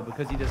response, though,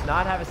 because he does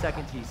not have a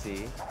 2nd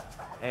TC,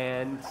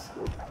 and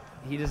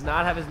he does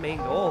not have his main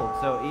gold,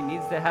 so he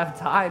needs to have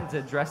time to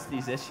address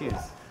these issues.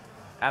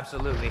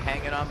 Absolutely.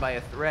 Hanging on by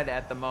a thread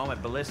at the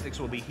moment. Ballistics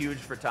will be huge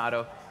for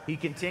TaToH. He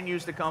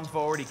continues to come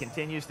forward. He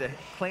continues to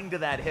cling to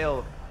that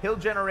hill. Hill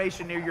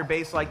generation near your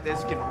base like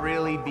this can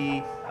really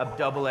be a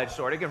double-edged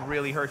sword. It can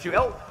really hurt you.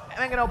 Oh,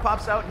 mangonel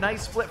pops out.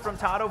 Nice split from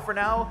TaToH for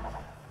now.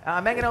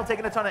 Mangonel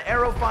taking a ton of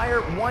arrow fire.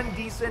 One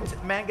decent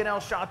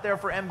mangonel shot there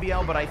for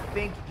MbL, but I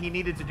think he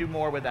needed to do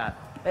more with that.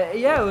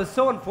 Yeah, it was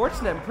so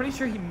unfortunate. I'm pretty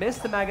sure he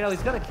missed the mangonel.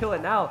 He's going to kill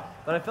it now,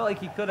 but I felt like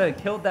he could have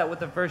killed that with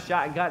the first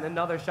shot and gotten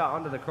another shot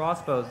onto the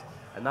crossbows.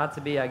 And not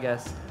to be, I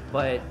guess,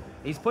 but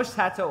he's pushed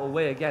TaToH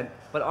away again.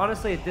 But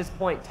honestly, at this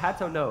point,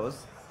 TaToH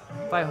knows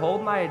if I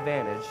hold my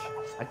advantage,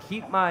 I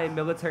keep my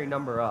military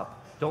number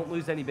up, don't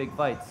lose any big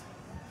fights.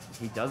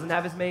 He doesn't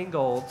have his main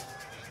gold.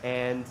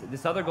 And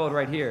this other gold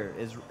right here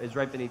is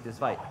right beneath this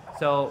fight.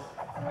 So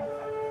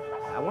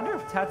wonder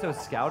if TaToH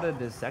scouted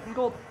this second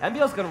gold.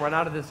 MbL's going to run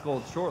out of this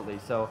gold shortly,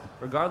 so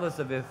regardless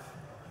of if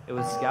it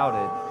was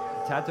scouted,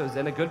 TaToH's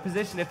in a good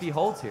position if he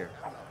holds here.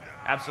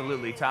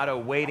 Absolutely.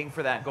 TaToH waiting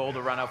for that goal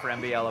to run out for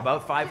MbL.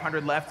 About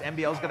 500 left.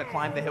 MbL's going to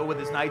climb the hill with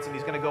his knights, and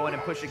he's going to go in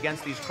and push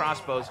against these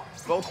crossbows.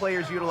 Both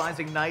players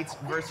utilizing knights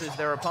versus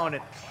their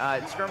opponent.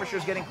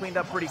 Skirmisher's getting cleaned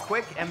up pretty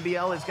quick.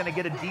 MbL is going to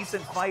get a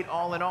decent fight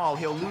all in all.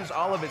 He'll lose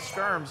all of his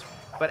skirms,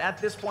 but at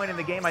this point in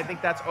the game, I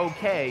think that's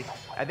okay.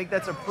 I think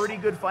that's a pretty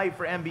good fight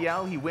for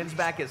MbL. He wins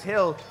back his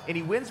hill, and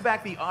he wins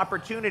back the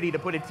opportunity to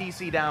put a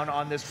TC down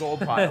on this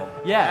gold pile.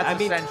 Yeah, that's I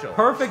mean, essential.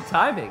 Perfect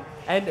timing.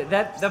 And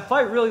the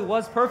fight really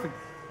was perfect.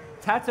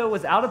 TaToH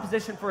was out of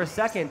position for a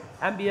second.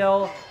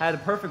 MbL had a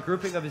perfect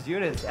grouping of his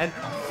units. And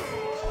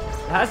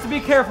has to be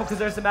careful because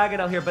there's a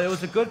Mangonel here, but it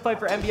was a good fight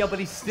for MbL, but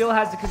he still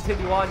has to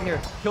continue on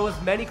here. Kill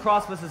as many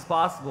crossbows as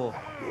possible.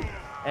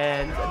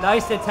 And a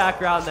nice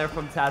attack round there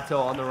from TaToH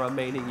on the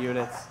remaining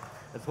units.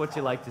 That's what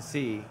you like to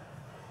see.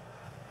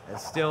 And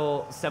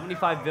still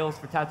 75 vills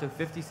for TaToH,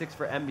 56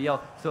 for MbL.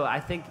 So I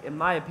think, in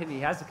my opinion,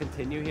 he has to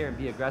continue here and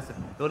be aggressive.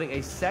 Building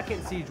a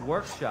second siege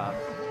workshop.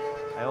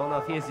 I don't know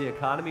if he has the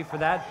economy for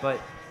that, but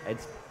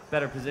it's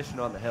better positioned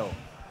on the hill.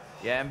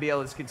 Yeah,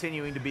 MbL is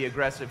continuing to be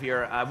aggressive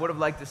here. I would have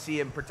liked to see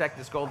him protect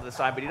this gold to the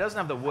side, but he doesn't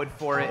have the wood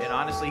for it, and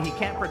honestly, he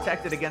can't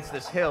protect it against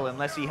this hill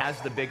unless he has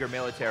the bigger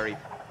military.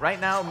 Right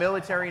now,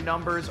 military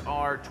numbers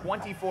are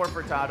 24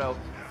 for TaToH,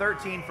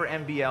 13 for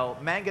MbL.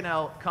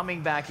 Mangonel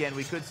coming back in.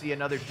 We could see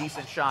another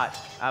decent shot,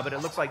 but it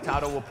looks like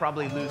TaToH will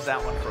probably lose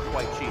that one for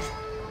quite cheap.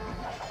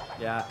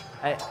 Yeah,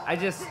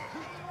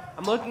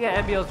 I'm looking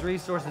at MbL's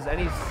resources,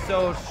 and he's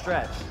so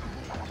stretched.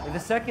 The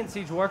second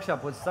siege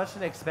workshop was such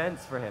an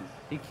expense for him.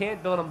 He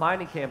can't build a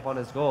mining camp on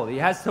his gold. He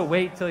has to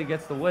wait till he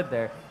gets the wood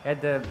there. He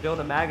had to build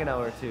a Mangonel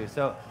or two.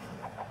 So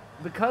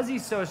because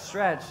he's so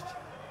stretched,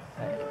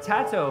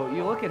 TaToH,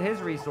 you look at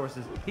his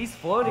resources, he's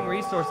floating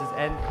resources,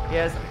 and he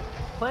has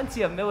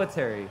plenty of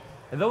military.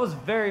 And those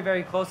very,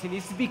 very close. He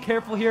needs to be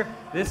careful here.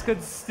 This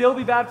could still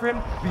be bad for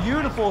him.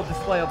 Beautiful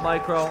display of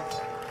micro.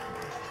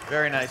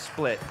 Very nice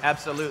split,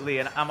 absolutely.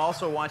 And I'm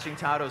also watching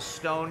TaToH's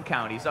stone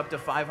count. He's up to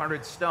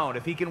 500 stone.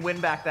 If he can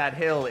win back that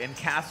hill and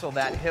castle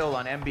that hill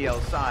on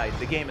MbL's side,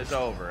 the game is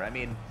over. I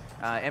mean,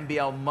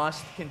 MbL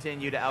must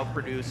continue to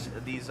outproduce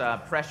these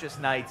precious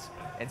knights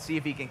and see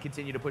if he can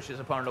continue to push his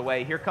opponent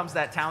away. Here comes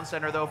that town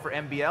center, though, for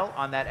MbL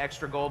on that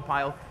extra gold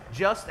pile.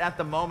 Just at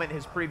the moment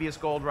his previous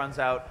gold runs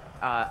out,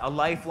 a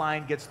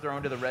lifeline gets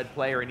thrown to the red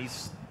player, and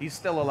he's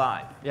still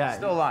alive. Yeah, he's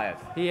still alive.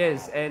 He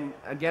is. And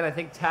again, I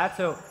think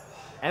TaToH,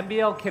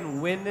 MbL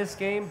can win this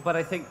game, but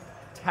I think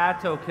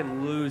TaToH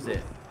can lose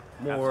it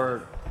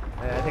more.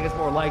 I think it's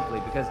more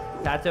likely because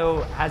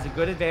TaToH has a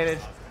good advantage.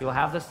 He'll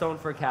have the stone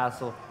for a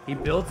castle. He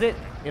builds it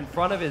in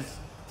front of his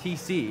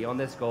TC on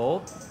this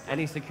gold, and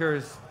he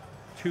secures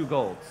 2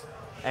 golds.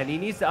 And he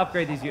needs to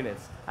upgrade these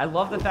units. I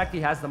love the fact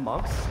he has the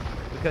monks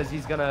because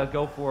he's going to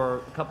go for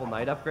a couple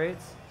knight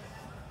upgrades.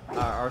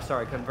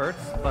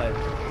 Converts. But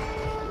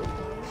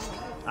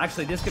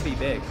actually, this could be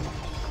big.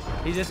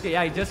 He just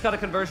got a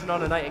conversion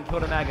on a knight and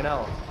killed a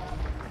Mangonel.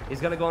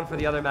 He's going to go in for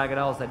the other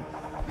Mangonels. I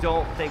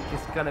don't think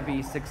it's going to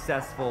be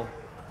successful.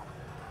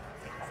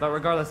 But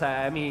regardless,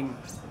 I mean,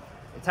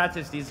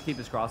 TaToH needs to keep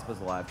his crossbows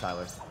alive,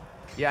 Tyler.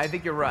 Yeah, I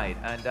think you're right.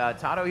 And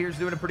TaToH here is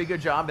doing a pretty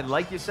good job. And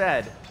like you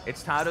said,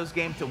 it's TaToH's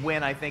game to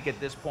win, I think, at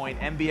this point.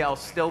 MbL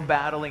still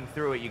battling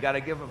through it. You got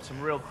to give him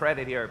some real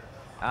credit here.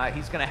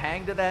 He's going to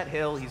hang to that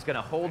hill. He's going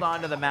to hold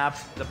on to the map,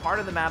 the part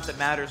of the map that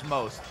matters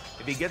most.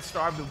 If he gets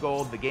starved of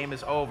gold, the game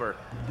is over.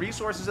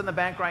 Resources in the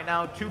bank right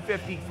now,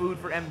 250 food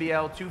for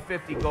MbL,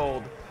 250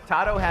 gold.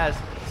 TaToH has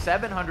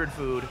 700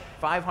 food,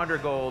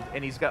 500 gold,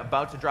 and he's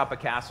about to drop a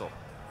castle.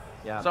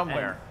 Yeah,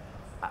 somewhere.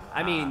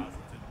 I mean,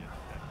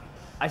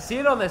 I see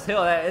it on this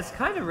hill. It's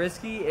kind of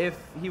risky. If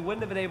he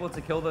wouldn't have been able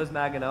to kill those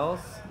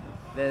Mangonels,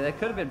 that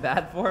could have been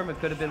bad for him. It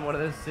could have been one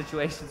of those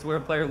situations where a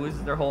player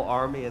loses their whole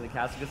army and the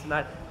castle gets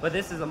denied. But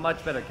this is a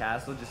much better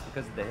castle just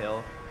because of the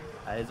hill.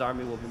 His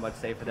army will be much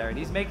safer there. And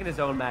he's making his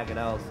own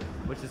Mangonels,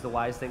 which is the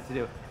wise thing to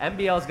do.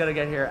 MbL's going to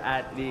get here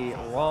at the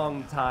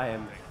wrong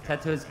time.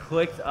 TaToH has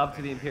clicked up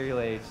to the Imperial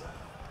Age.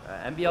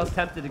 MbL's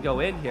tempted to go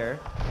in here.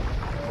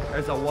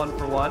 There's a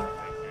 1-for-1.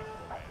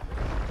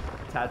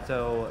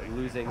 TaToH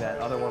losing that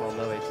other one on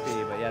low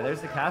HP. But yeah,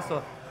 there's the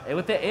castle. And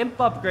with the imp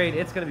upgrade,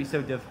 it's going to be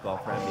so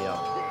difficult for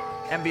MbL.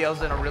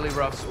 MbL's in a really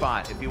rough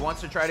spot. If he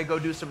wants to try to go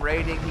do some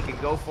raiding, he can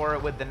go for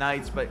it with the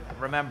knights, but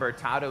remember,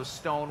 TaToH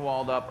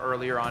stonewalled up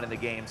earlier on in the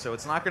game, so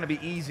it's not going to be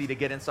easy to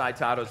get inside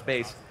TaToH's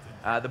base.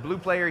 The blue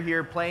player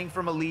here, playing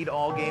from a lead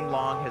all game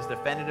long, has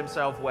defended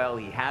himself well.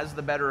 He has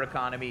the better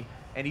economy,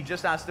 and he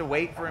just has to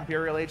wait for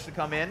Imperial Age to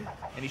come in,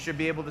 and he should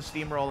be able to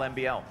steamroll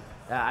MbL.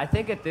 I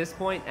think at this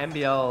point,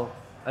 MbL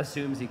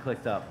assumes he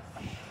clicked up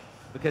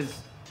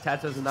because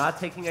TaToH's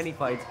not taking any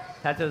fights.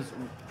 TaToH's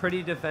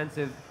pretty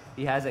defensive.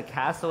 He has a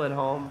castle at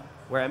home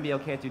where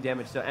MbL can't do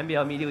damage. So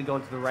MbL immediately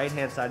going to the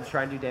right-hand side to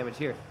try and do damage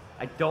here.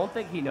 I don't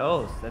think he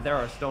knows that there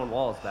are stone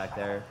walls back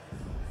there.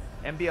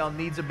 MbL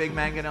needs a big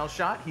mangonel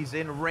shot. He's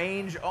in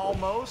range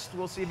almost.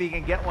 We'll see if he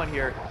can get one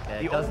here.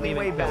 Yeah, the only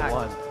way back.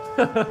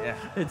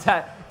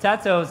 Yeah.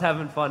 TaToH is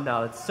having fun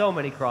now. It's so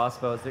many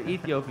crossbows. They're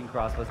Ethiopian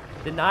crossbows.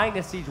 Denying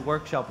the Siege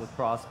Workshop with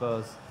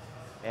crossbows.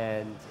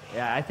 And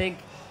yeah, I think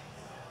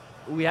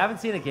we haven't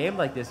seen a game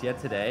like this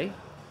yet today,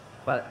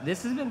 but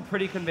this has been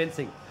pretty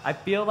convincing. I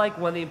feel like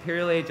when the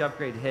Imperial Age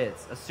upgrade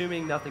hits,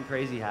 assuming nothing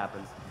crazy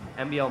happens,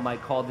 MbL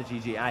might call the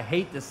GG. I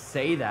hate to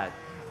say that,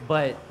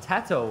 but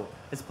TaToH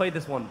has played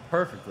this one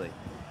perfectly.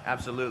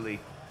 Absolutely.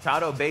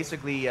 TaToH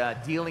basically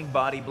dealing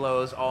body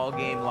blows all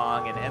game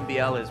long, and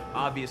MbL is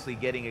obviously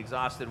getting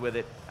exhausted with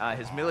it.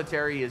 His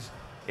military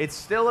it's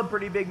still a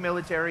pretty big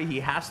military. He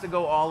has to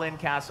go all in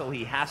castle.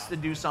 He has to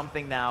do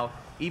something now.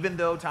 Even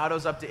though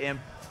TaToH's up to Imp,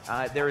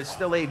 there is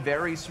still a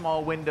very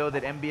small window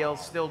that MbL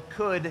still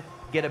could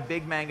get a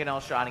big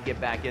mangonel shot and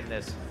get back in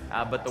this.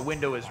 But the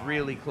window is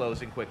really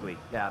closing quickly.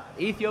 Yeah,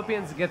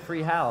 Ethiopians get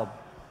free halb.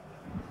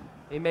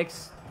 He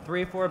makes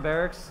 3 or 4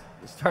 barracks,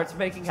 starts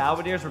making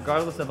halberdiers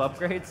regardless of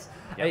upgrades.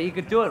 Yeah, you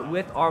could do it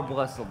with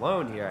Arbalest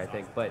alone here, I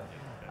think, but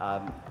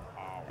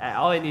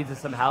all he needs is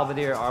some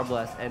halberdier,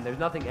 Arbalest, and there's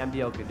nothing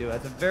MbL can do.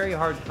 It's a very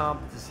hard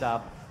comp to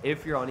stop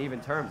if you're on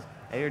even terms,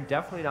 and you're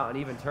definitely not on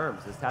even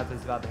terms as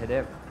TaToH's about to hit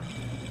him.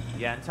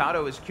 Yeah, and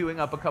TaToH is queuing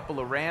up a couple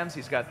of rams.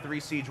 He's got 3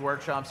 siege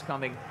workshops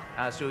coming,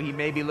 so he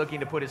may be looking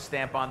to put his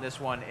stamp on this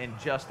one in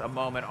just a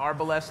moment.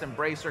 Arbalest and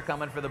Bracer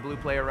coming for the blue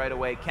player right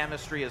away.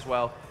 Chemistry as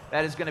well.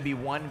 That is going to be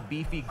one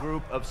beefy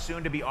group of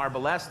soon-to-be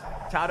Arbalest.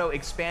 TaToH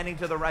expanding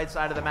to the right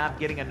side of the map,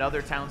 getting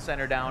another town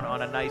center down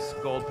on a nice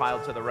gold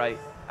pile to the right.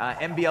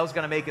 MbL's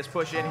going to make his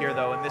push in here,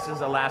 though, and this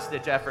is a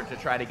last-ditch effort to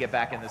try to get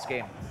back in this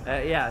game.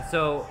 Yeah,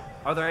 so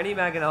are there any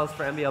mangonels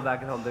for MbL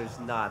back at home? There's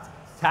not.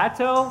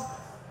 TaToH,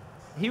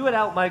 he would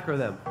out-micro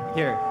them.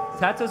 Here,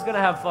 TaToH's going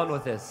to have fun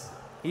with this.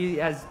 He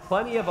has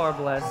plenty of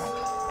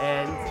Arbalest,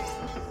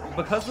 and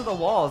because of the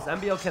walls,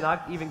 MbL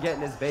cannot even get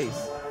in his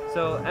base.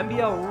 So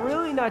MbL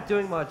really not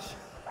doing much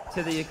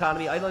to the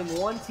economy, idling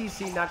 1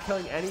 TC, not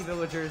killing any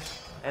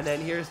villagers, and then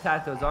here's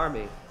TaToH's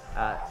army.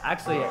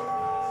 Actually,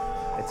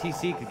 a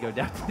TC could go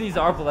down to these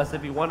Arbalest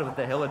if he wanted with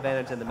the hill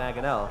advantage and the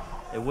mangonel.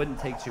 It wouldn't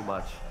take too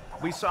much.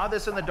 We saw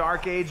this in the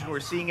Dark Age, and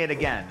we're seeing it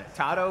again.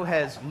 TaToH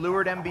has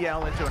lured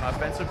MbL into an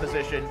offensive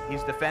position.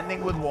 He's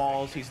defending with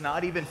walls. He's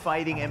not even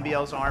fighting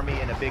MbL's army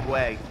in a big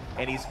way,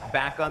 and he's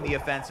back on the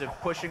offensive,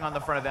 pushing on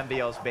the front of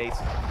MbL's base.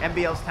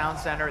 MbL's town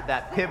center,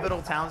 that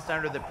pivotal town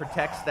center that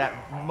protects that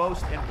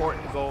most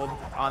important gold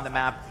on the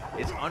map,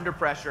 is under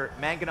pressure.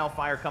 Mangonel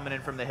fire coming in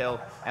from the hill,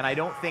 and I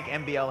don't think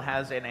MbL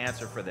has an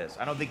answer for this.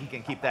 I don't think he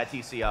can keep that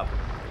TC up.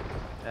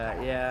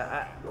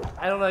 Yeah,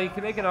 I don't know. You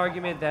can make an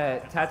argument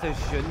that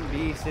TaToH shouldn't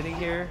be sitting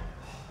here.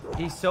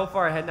 He's so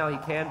far ahead now he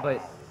can,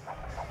 but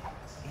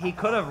he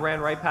could have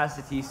ran right past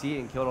the TC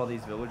and killed all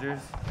these villagers.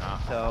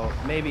 So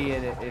maybe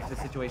if the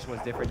situation was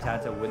different,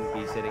 TaToH wouldn't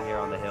be sitting here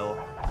on the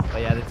hill.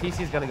 But yeah, the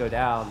TC is going to go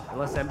down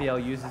unless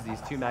MbL uses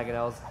these 2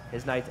 mangonels,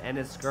 his knights, and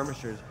his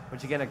skirmishers,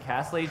 which again are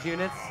Castle Age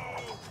units.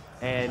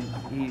 And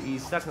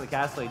he's stuck in the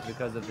Castle Age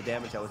because of the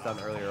damage that was done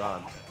earlier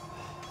on.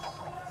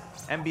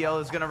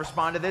 MbL is going to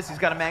respond to this. He's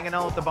got a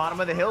mangonel at the bottom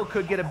of the hill.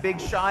 Could get a big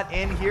shot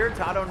in here.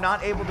 TaToH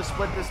not able to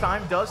split this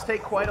time. Does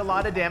take quite a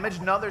lot of damage.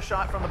 Another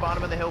shot from the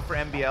bottom of the hill for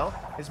MbL.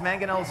 His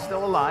mangonel is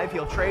still alive.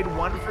 He'll trade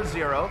 1 for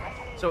 0.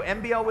 So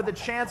MbL with a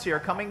chance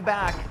here, coming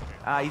back.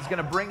 He's going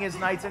to bring his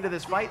knights into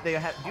this fight. They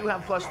do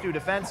have +2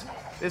 defense.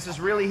 This is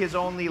really his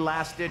only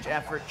last-ditch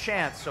effort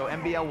chance. So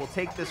MbL will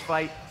take this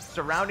fight.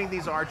 Surrounding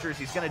these archers,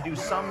 he's going to do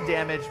some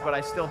damage, but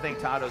I still think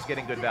TaToH's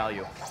getting good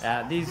value.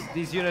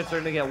 These units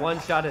are going to get one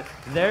shot at.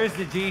 There's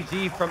the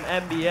GG from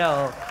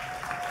MbL.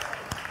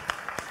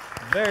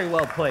 Very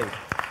well played.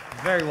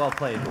 Very well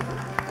played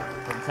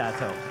from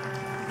TaToH.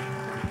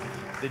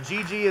 The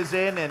GG is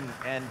in,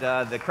 and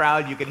the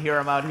crowd, you can hear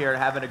them out here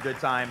having a good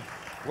time.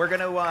 We're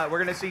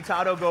gonna see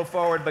TaToH go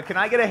forward, but can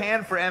I get a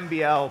hand for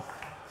MbL?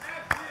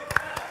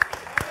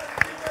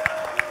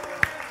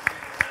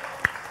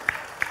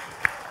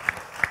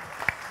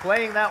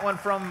 Playing that one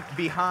from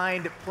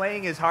behind,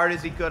 playing as hard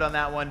as he could on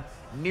that one,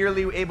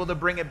 nearly able to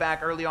bring it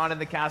back early on in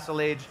the Castle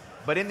Age.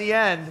 But in the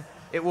end,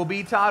 it will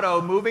be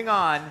TaToH moving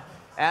on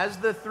as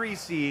the 3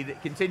 seed,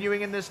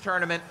 continuing in this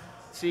tournament,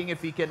 seeing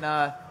if he can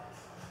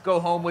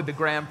go home with the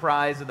grand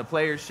prize, and the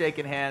players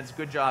shaking hands.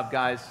 Good job,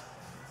 guys.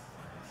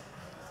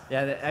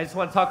 Yeah, I just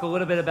want to talk a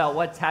little bit about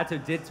what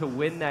TaToH did to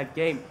win that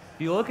game.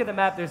 If you look at the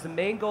map, there's the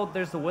main gold,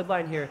 there's the wood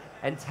line here,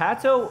 and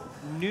TaToH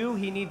knew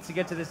he needs to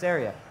get to this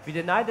area. If he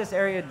denied this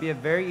area, it'd be a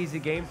very easy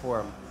game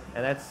for him,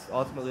 and that's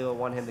ultimately what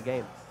won him the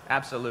game.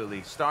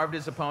 Absolutely. Starved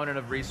his opponent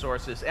of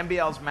resources.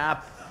 MbL's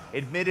map,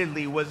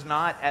 admittedly, was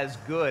not as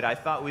good. I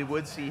thought we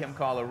would see him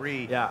call a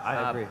re. Yeah,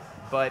 I agree.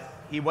 But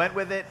he went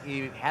with it.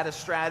 He had a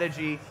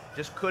strategy,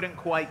 just couldn't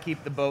quite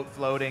keep the boat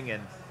floating,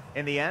 and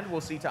in the end,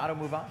 we'll see TaToH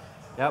move on.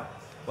 Yep.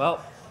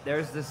 Well,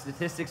 there's the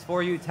statistics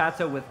for you.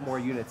 TaToH with more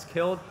units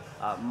killed.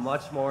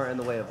 Much more in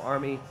the way of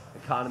army,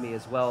 economy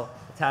as well.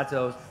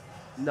 TaToH,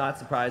 not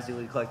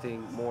surprisingly,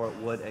 collecting more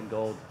wood and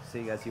gold,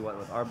 seeing as he went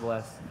with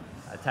Arbalest.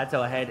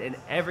 TaToH ahead in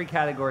every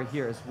category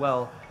here as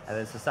well And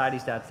then society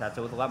stats,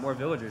 TaToH with a lot more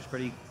villagers,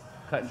 pretty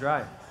cut and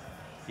dry.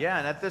 Yeah,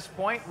 and at this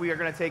point, we are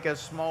going to take a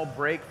small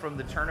break from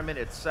the tournament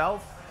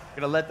itself.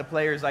 Going to let the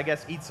players, I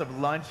guess, eat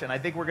some lunch, and I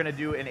think we're going to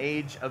do an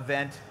age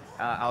event.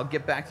 I'll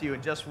get back to you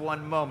in just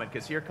one moment,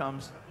 because here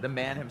comes the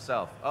man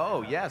himself.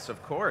 Oh, yes, of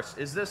course.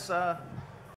 Is this